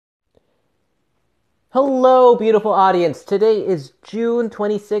Hello, beautiful audience. Today is June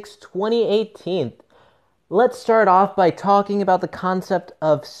 26, 2018. Let's start off by talking about the concept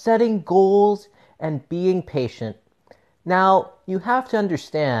of setting goals and being patient. Now, you have to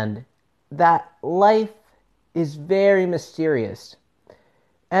understand that life is very mysterious.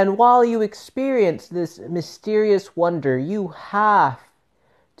 And while you experience this mysterious wonder, you have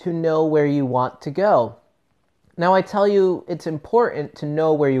to know where you want to go. Now, I tell you, it's important to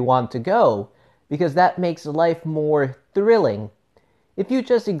know where you want to go because that makes life more thrilling. If you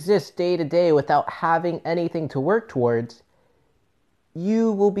just exist day to day without having anything to work towards,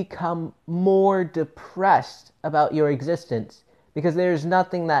 you will become more depressed about your existence because there's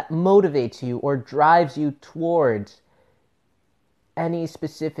nothing that motivates you or drives you towards any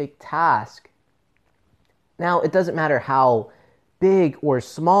specific task. Now, it doesn't matter how big or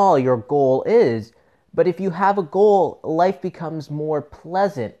small your goal is, but if you have a goal, life becomes more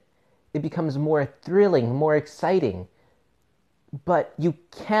pleasant. It becomes more thrilling, more exciting. But you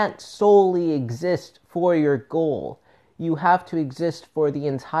can't solely exist for your goal. You have to exist for the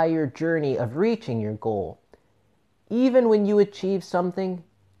entire journey of reaching your goal. Even when you achieve something,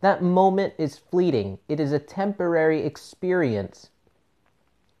 that moment is fleeting. It is a temporary experience.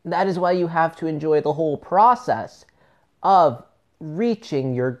 That is why you have to enjoy the whole process of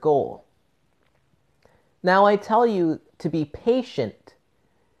reaching your goal. Now, I tell you to be patient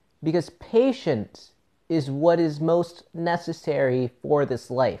because patience is what is most necessary for this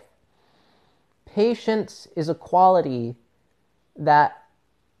life. Patience is a quality that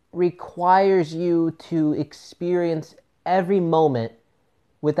requires you to experience every moment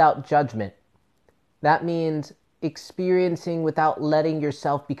without judgment. That means experiencing without letting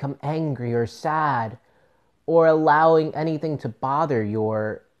yourself become angry or sad or allowing anything to bother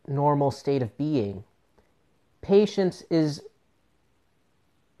your normal state of being. Patience is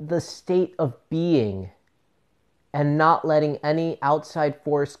the state of being and not letting any outside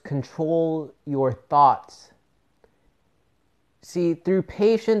force control your thoughts. See, through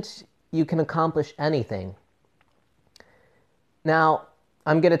patience, you can accomplish anything. Now,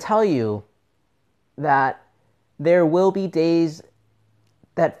 I'm going to tell you that there will be days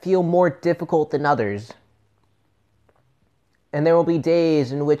that feel more difficult than others. And there will be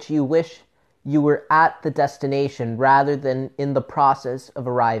days in which you wish you were at the destination rather than in the process of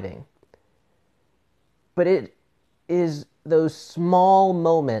arriving. But it is those small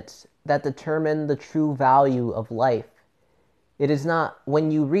moments that determine the true value of life. It is not when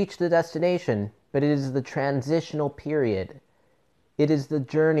you reach the destination, but it is the transitional period. It is the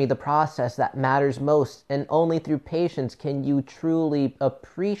journey, the process that matters most, and only through patience can you truly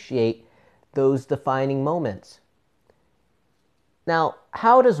appreciate those defining moments. Now,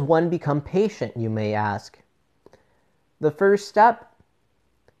 how does one become patient, you may ask? The first step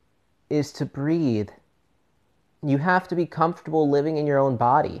is to breathe. You have to be comfortable living in your own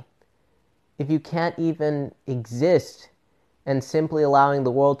body. If you can't even exist and simply allowing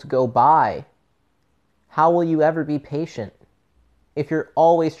the world to go by, how will you ever be patient? If you're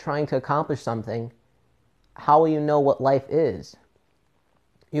always trying to accomplish something, how will you know what life is?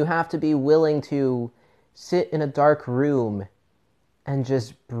 You have to be willing to sit in a dark room and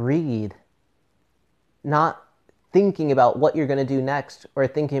just breathe, not thinking about what you're going to do next or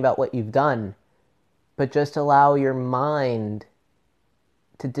thinking about what you've done, but just allow your mind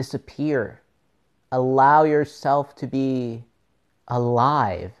to disappear. Allow yourself to be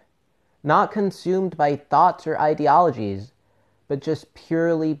alive, not consumed by thoughts or ideologies, but just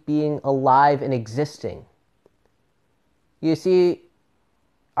purely being alive and existing. You see,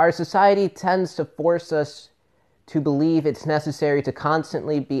 our society tends to force us to believe it's necessary to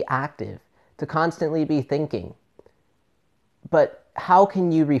constantly be active, to constantly be thinking. But how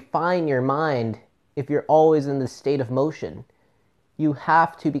can you refine your mind if you're always in the state of motion? You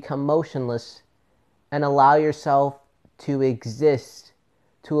have to become motionless and allow yourself to exist,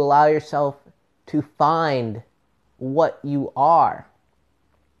 to allow yourself to find what you are.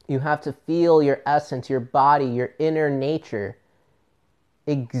 You have to feel your essence, your body, your inner nature.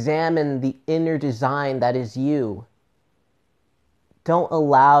 Examine the inner design that is you. Don't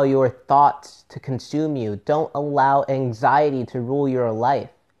allow your thoughts to consume you. Don't allow anxiety to rule your life.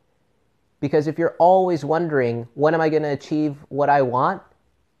 Because if you're always wondering, when am I going to achieve what I want?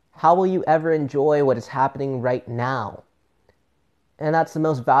 How will you ever enjoy what is happening right now? And that's the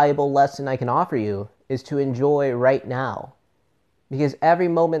most valuable lesson I can offer you, is to enjoy right now. Because every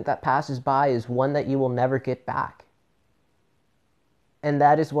moment that passes by is one that you will never get back. And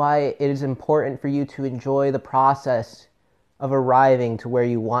that is why it is important for you to enjoy the process of arriving to where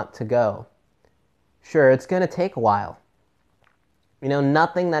you want to go. Sure, it's going to take a while.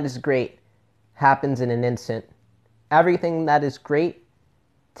 Nothing that is great happens in an instant. Everything that is great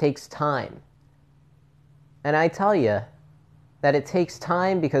takes time. And I tell you that it takes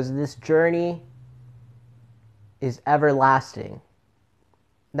time because this journey is everlasting.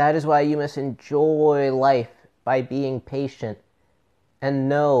 That is why you must enjoy life by being patient and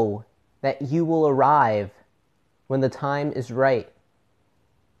know that you will arrive when the time is right.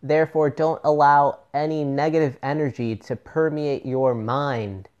 Therefore, don't allow any negative energy to permeate your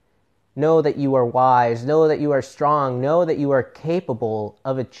mind. Know that you are wise. Know that you are strong. Know that you are capable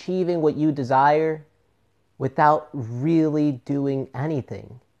of achieving what you desire without really doing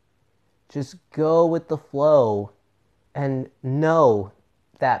anything. Just go with the flow and know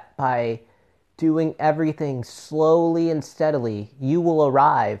that by doing everything slowly and steadily, you will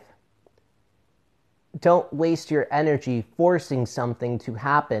arrive. Don't waste your energy forcing something to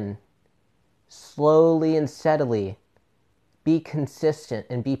happen. Slowly and steadily, be consistent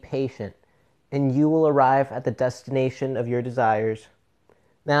and be patient, and you will arrive at the destination of your desires.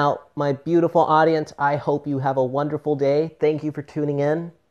 Now, my beautiful audience, I hope you have a wonderful day. Thank you for tuning in.